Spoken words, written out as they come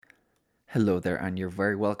Hello there, and you're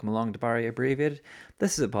very welcome along to Barry Abbreviated.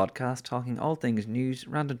 This is a podcast talking all things news,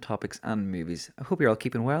 random topics, and movies. I hope you're all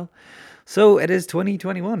keeping well. So it is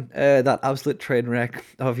 2021. That absolute train wreck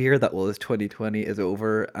of year that was 2020 is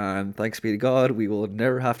over, and thanks be to God, we will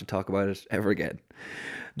never have to talk about it ever again.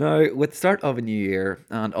 Now, with the start of a new year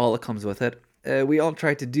and all that comes with it, we all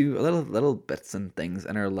try to do a little bits and things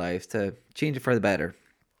in our lives to change it for the better,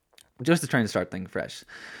 just to try and start things fresh.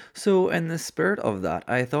 So, in the spirit of that,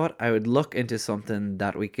 I thought I would look into something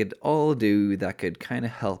that we could all do that could kind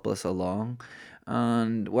of help us along.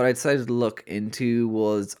 And what I decided to look into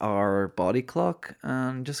was our body clock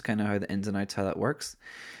and just kind of how the ins and outs how that works.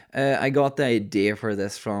 I got the idea for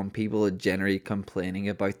this from people generally complaining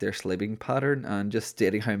about their sleeping pattern and just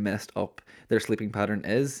stating how messed up their sleeping pattern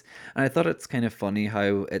is. And I thought it's kind of funny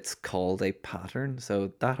how it's called a pattern.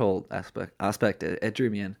 So that whole aspect it drew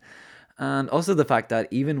me in. And also the fact that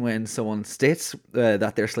even when someone states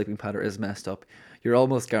that their sleeping pattern is messed up, you're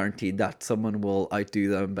almost guaranteed that someone will outdo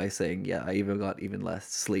them by saying, "Yeah, I even got even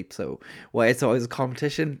less sleep." So why it's always a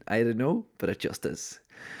competition, I don't know, but it just is.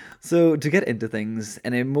 So to get into things,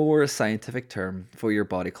 in a more scientific term for your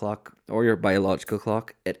body clock or your biological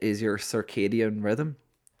clock, it is your circadian rhythm.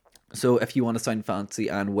 So if you want to sound fancy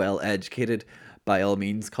and well educated, by all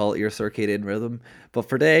means call it your circadian rhythm. But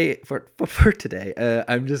for today,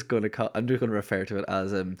 I'm just gonna refer to it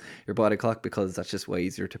as your body clock because that's just way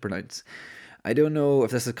easier to pronounce. I don't know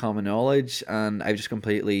if this is common knowledge and I've just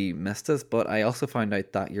completely missed this, but I also found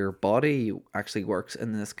out that your body actually works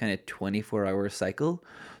in this kind of 24-hour cycle.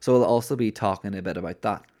 So I'll also be talking a bit about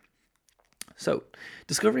that. So,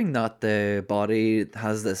 discovering that the body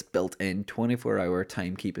has this built in 24-hour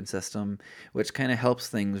timekeeping system, which kind of helps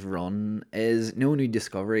things run, is no new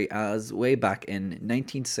discovery, as way back in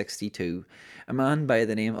 1962, a man by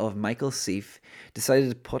the name of Michael Seif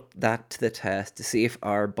decided to put that to the test to see if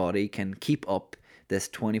our body can keep up this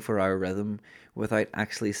 24-hour rhythm without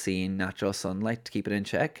actually seeing natural sunlight to keep it in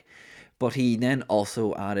check. But he then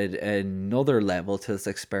also added another level to this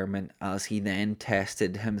experiment as he then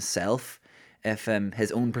tested himself if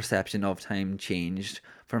his own perception of time changed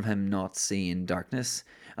from him not seeing darkness.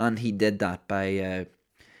 And he did that by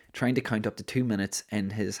trying to count up to 2 minutes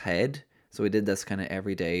in his head. So he did this kind of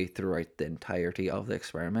every day throughout the entirety of the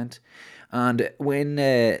experiment. And when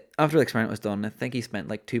after the experiment was done, I think he spent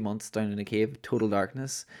like 2 months down in a cave, total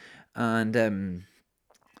darkness. And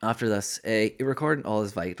after this, he recorded all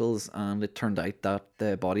his vitals, and it turned out that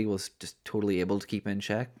the body was just totally able to keep in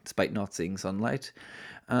check despite not seeing sunlight.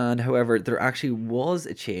 And however, there actually was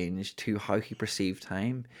a change to how he perceived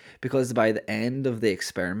time because by the end of the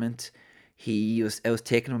experiment, it was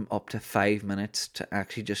taking him up to 5 minutes to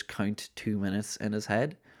actually just count 2 minutes in his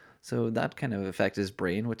head. So that kind of affected his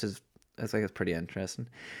brain, which is I think it's pretty interesting.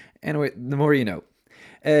 Anyway, the more you know.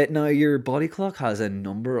 Now, your body clock has a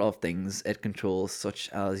number of things it controls, such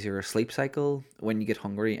as your sleep cycle, when you get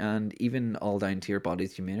hungry, and even all down to your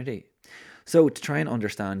body's immunity. So, to try and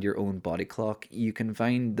understand your own body clock, you can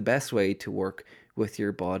find the best way to work with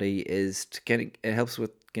your body is to it helps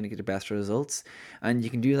with getting the best results, and you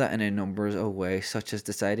can do that in a number of ways, such as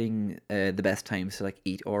deciding the best times to like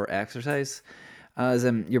eat or exercise. As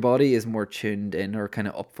your body is more tuned in or kind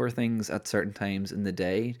of up for things at certain times in the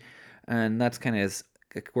day, and that's kind of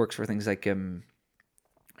it works for things like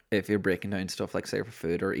if you're breaking down stuff like say for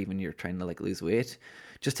food or even you're trying to like lose weight.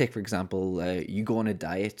 Just take for example, you go on a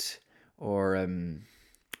diet or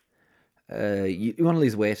you want to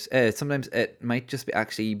lose weight. Sometimes it might just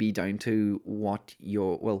actually be down to what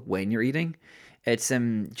you're when you're eating. It's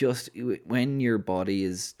just when your body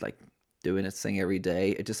is like doing its thing every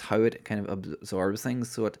day. It just how it kind of absorbs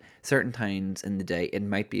things. So at certain times in the day, it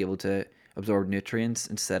might be able to absorb nutrients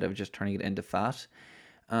instead of just turning it into fat.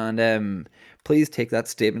 And please take that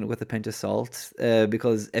statement with a pinch of salt,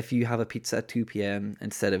 because if you have a pizza at 2 p.m.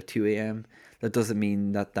 instead of 2 a.m., that doesn't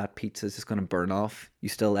mean that that pizza is just going to burn off. You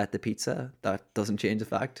still ate the pizza. That doesn't change the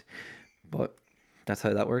fact. But that's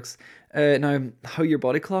how that works. Now, how your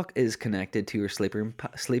body clock is connected to your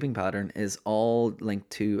sleeping pattern is all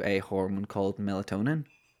linked to a hormone called melatonin.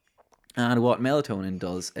 And what melatonin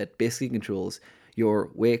does, it basically controls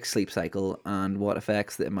your wake sleep cycle, and what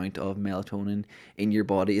affects the amount of melatonin in your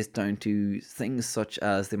body is down to things such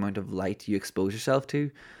as the amount of light you expose yourself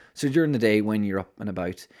to. So during the day when you're up and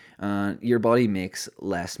about, your body makes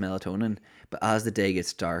less melatonin, but as the day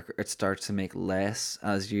gets darker, it starts to make less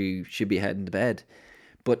as you should be heading to bed.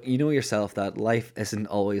 But you know yourself that life isn't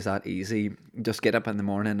always that easy. Just get up in the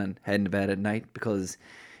morning and head to bed at night, because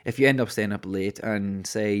if you end up staying up late and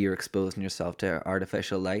say you're exposing yourself to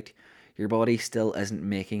artificial light, your body still isn't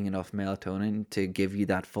making enough melatonin to give you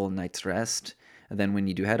that full night's rest. and then when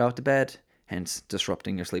you do head out to bed, hence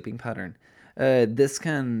disrupting your sleeping pattern. This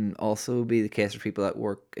can also be the case for people that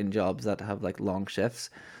work in jobs that have like long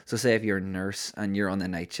shifts. So, say if you're a nurse and you're on the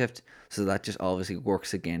night shift, so that just obviously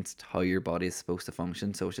works against how your body is supposed to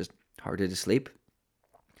function. So, it's just harder to sleep.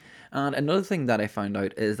 And another thing that I found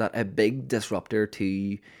out is that a big disruptor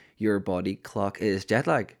to your body clock is jet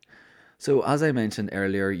lag. So, as I mentioned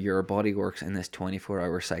earlier, your body works in this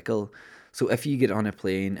 24-hour cycle. So, if you get on a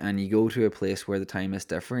plane and you go to a place where the time is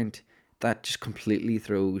different, that just completely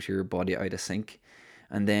throws your body out of sync.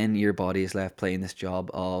 And then your body is left playing this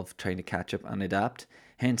job of trying to catch up and adapt.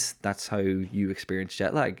 Hence, that's how you experience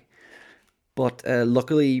jet lag. But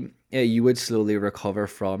luckily, you would slowly recover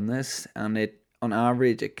from this, and on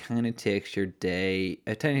average, it kind of takes your day.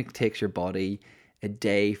 It kind of takes your body a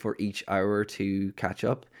day for each hour to catch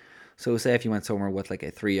up. So, say if you went somewhere with like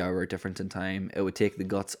a 3 hour difference in time, it would take the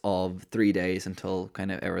guts of 3 days until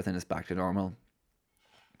kind of everything is back to normal.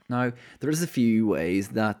 Now, there is a few ways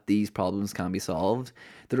that these problems can be solved.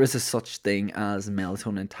 There is a such thing as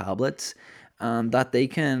melatonin tablets, and that they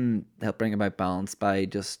can help bring about balance by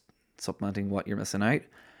just supplementing what you're missing out.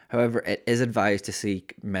 However, it is advised to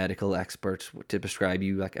seek medical experts to prescribe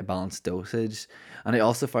you like a balanced dosage. And I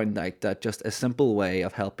also found out that just a simple way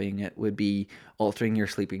of helping it would be altering your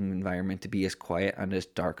sleeping environment to be as quiet and as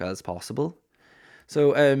dark as possible.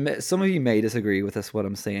 So some of you may disagree with this, what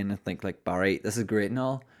I'm saying, and think like, Barry, this is great and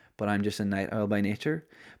all, but I'm just a night owl by nature.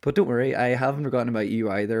 But don't worry, I haven't forgotten about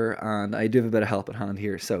you either, and I do have a bit of help at hand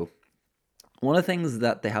here. So one of the things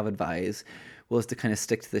that they have advised was to kind of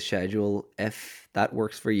stick to the schedule if that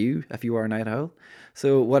works for you, if you are a night owl.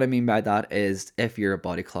 So what I mean by that is if your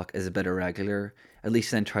body clock is a bit irregular, at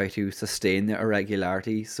least then try to sustain the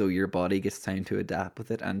irregularity so your body gets time to adapt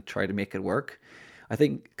with it and try to make it work. I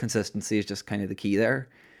think consistency is just kind of the key there.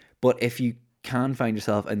 But if you can find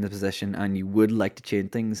yourself in the position and you would like to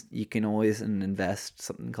change things, you can always invest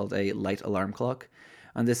something called a light alarm clock.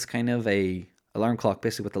 And this kind of a alarm clock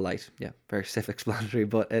basically with the light. Yeah, very self-explanatory,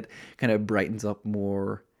 but it kind of brightens up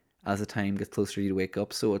more as the time gets closer to you to wake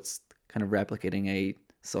up. So it's kind of replicating a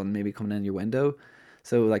sun maybe coming in your window.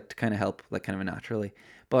 So like to kind of help like kind of naturally.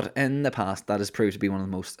 But in the past, that has proved to be one of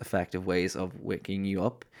the most effective ways of waking you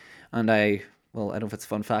up. And I don't know if it's a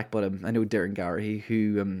fun fact, but I know Darren Gary,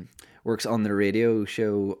 who works on the radio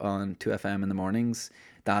show on 2FM in the mornings.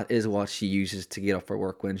 That is what she uses to get up for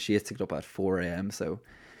work when she has to get up at 4 a.m. So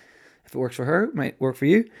if it works for her, it might work for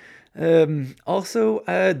you. Also,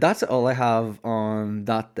 that's all I have on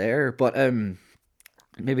that there. But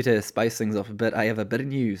maybe to spice things up a bit, I have a bit of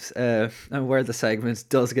news. And where the segment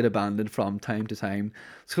does get abandoned from time to time.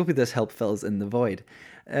 So hopefully this help fills in the void.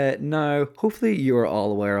 Now, hopefully you're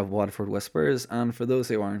all aware of Waterford Whispers, and for those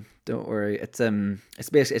who aren't, don't worry. It's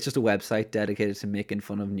basically it's just a website dedicated to making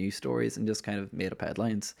fun of news stories and just kind of made up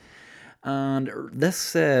headlines. And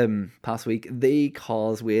this past week, they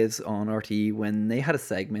caused waves on RTE when they had a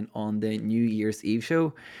segment on the New Year's Eve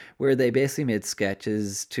show where they basically made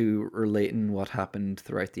sketches to relating what happened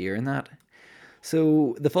throughout the year and that.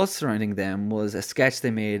 So the fuss surrounding them was a sketch they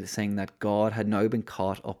made saying that God had now been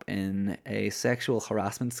caught up in a sexual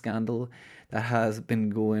harassment scandal that has been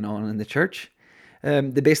going on in the church. They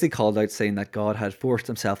basically called out saying that God had forced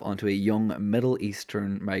himself onto a young Middle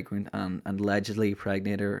Eastern migrant and allegedly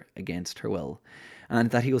impregnated her against her will, and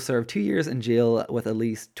that he will serve 2 years in jail with at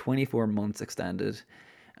least 24 months extended.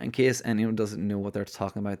 In case anyone doesn't know what they're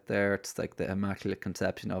talking about there, it's like the Immaculate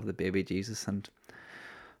Conception of the baby Jesus and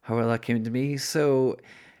how well that came to me. So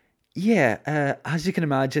yeah, as you can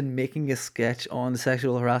imagine, making a sketch on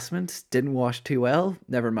sexual harassment didn't wash too well.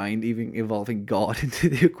 Never mind even involving God into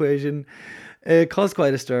the equation. It caused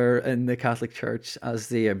quite a stir in the Catholic Church as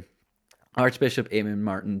the Archbishop Eamon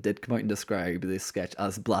Martin did come out and describe this sketch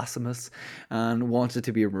as blasphemous and wanted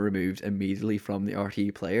to be removed immediately from the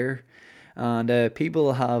RTE player. And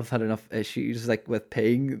people have had enough issues like with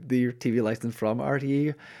paying their TV license from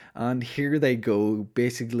RTE, and here they go,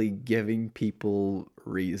 basically giving people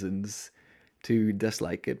reasons to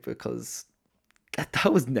dislike it because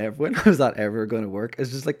that was never, when was that ever going to work?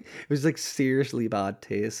 It's just like, it was like seriously bad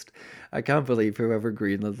taste. I can't believe whoever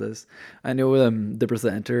greenlit this. I know the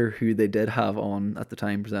presenter who they did have on at the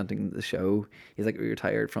time presenting the show, he's like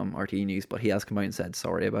retired from RTE News, but he has come out and said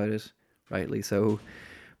sorry about it, rightly so.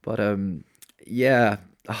 But yeah,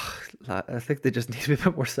 I think they just need to be a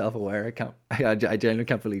bit more self-aware. I genuinely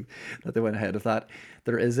can't believe that they went ahead of that.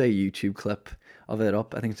 There is a YouTube clip of it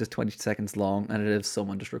up. I think it's just 20 seconds long, and it is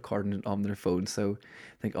someone just recording it on their phone. So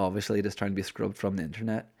I think obviously it is trying to be scrubbed from the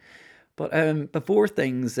internet. But before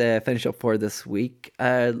things finish up for this week,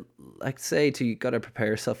 like to say to you gotta prepare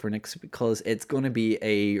yourself for next week because it's going to be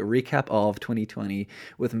a recap of 2020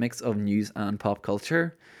 with a mix of news and pop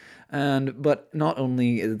culture. And but not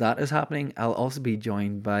only that is happening, I'll also be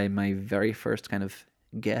joined by my very first kind of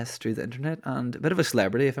guest through the internet and a bit of a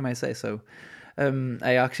celebrity, if I may say so.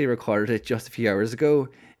 I actually recorded it just a few hours ago.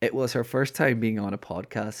 It was her first time being on a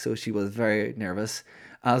podcast, so she was very nervous,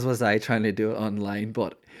 as was I trying to do it online.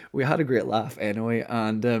 But we had a great laugh anyway,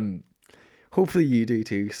 and hopefully you do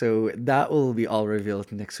too. So that will be all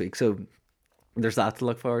revealed next week. So there's that to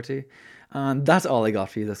look forward to. And that's all I got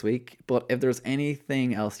for you this week. But if there's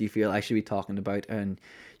anything else you feel I should be talking about, and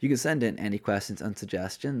you can send in any questions and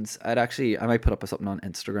suggestions, I might put up something on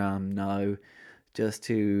Instagram now just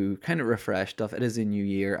to kind of refresh stuff. It is a new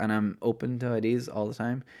year and I'm open to ideas all the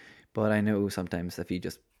time. But I know sometimes if you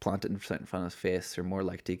just plant it in front of his face, you're more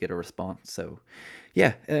likely to get a response. So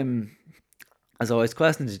yeah, as always,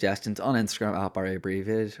 questions and suggestions on Instagram at Barry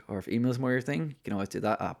Abbreviated, or if email's more your thing, you can always do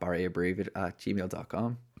that at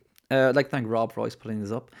barryabbreviated@gmail.com. I'd like to thank Rob for always putting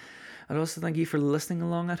this up. And also thank you for listening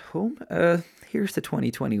along at home. Here's to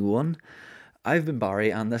 2021. I've been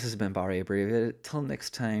Barry, and this has been Barry Abbreviated. Till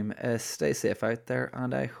next time, stay safe out there,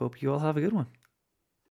 and I hope you all have a good one.